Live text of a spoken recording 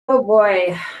Oh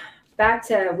boy, back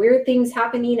to weird things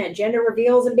happening at gender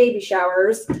reveals and baby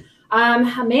showers.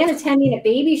 A man attending a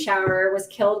baby shower was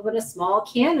killed when a small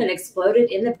cannon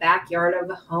exploded in the backyard of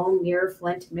a home near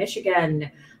Flint, Michigan.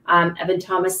 Evan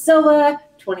Thomas Silva,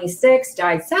 26,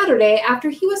 died Saturday after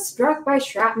he was struck by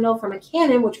shrapnel from a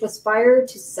cannon, which was fired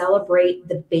to celebrate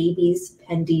the baby's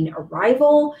pending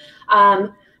arrival.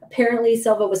 Apparently,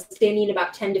 Silva was standing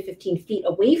about 10 to 15 feet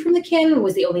away from the cannon and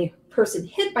was the only person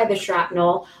hit by the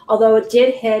shrapnel, although it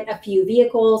did hit a few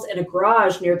vehicles and a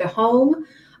garage near the home.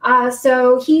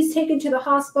 So he's taken to the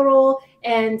hospital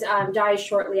and dies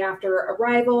shortly after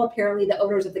arrival. Apparently, the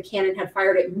owners of the cannon had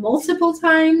fired it multiple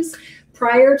times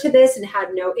prior to this and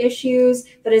had no issues,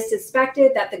 but it's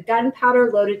suspected that the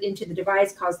gunpowder loaded into the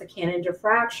device caused the cannon to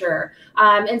fracture.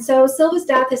 And so Silva's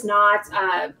death is not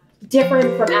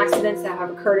different from accidents that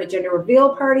have occurred at gender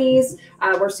reveal parties,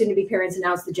 where soon-to-be parents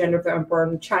announce the gender of their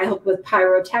unborn child with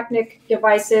pyrotechnic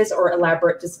devices or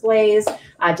elaborate displays.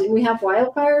 Didn't we have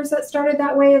wildfires that started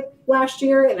that way last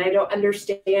year? And I don't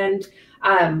understand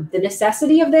the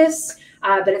necessity of this,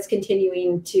 but it's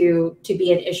continuing to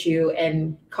be an issue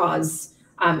and cause,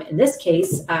 in this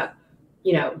case,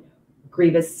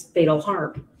 grievous fatal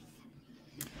harm.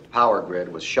 The power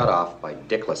grid was shut off by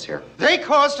Dickless here. They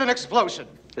caused an explosion.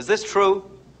 Is this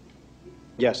true?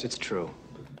 Yes, it's true.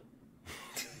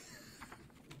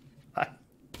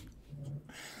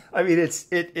 I mean,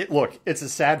 look, it's a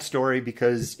sad story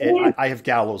because I have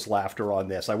gallows laughter on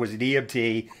this. I was an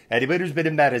EMT. Anybody who's been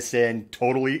in medicine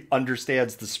totally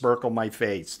understands the smirk on my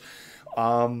face.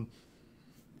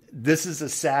 This is a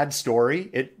sad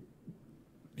story.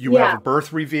 You have a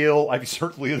birth reveal. I mean,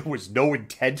 certainly there was no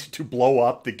intent to blow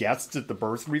up the guests at the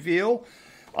birth reveal.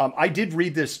 I did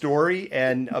read this story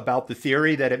and about the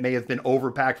theory that it may have been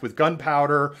overpacked with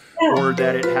gunpowder or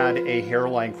that it had a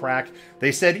hairline crack.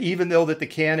 They said even though that the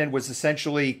cannon was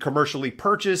essentially commercially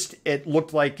purchased, it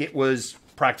looked like it was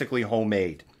practically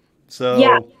homemade. So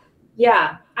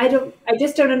yeah. I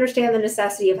just don't understand the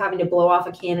necessity of having to blow off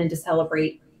a cannon to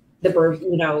celebrate the birth,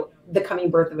 the coming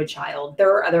birth of a child. There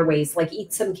are other ways, like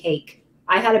eat some cake.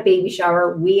 I had a baby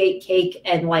shower. We ate cake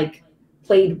and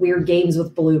played weird games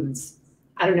with balloons.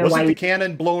 I don't know why. Wasn't the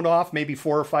cannon blown off maybe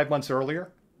 4 or 5 months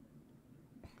earlier?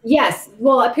 Yes.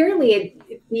 Well, apparently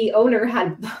the owner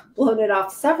had blown it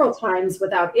off several times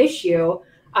without issue.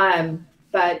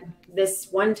 But this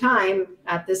one time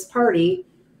at this party,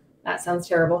 that sounds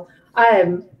terrible,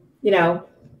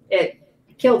 it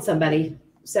killed somebody.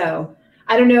 So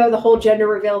I don't know, the whole gender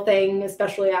reveal thing,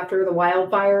 especially after the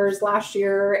wildfires last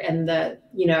year and the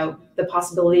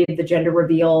possibility of the gender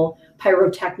reveal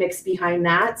pyrotechnics behind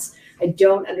that. I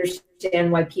don't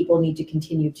understand why people need to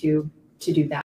continue to do that.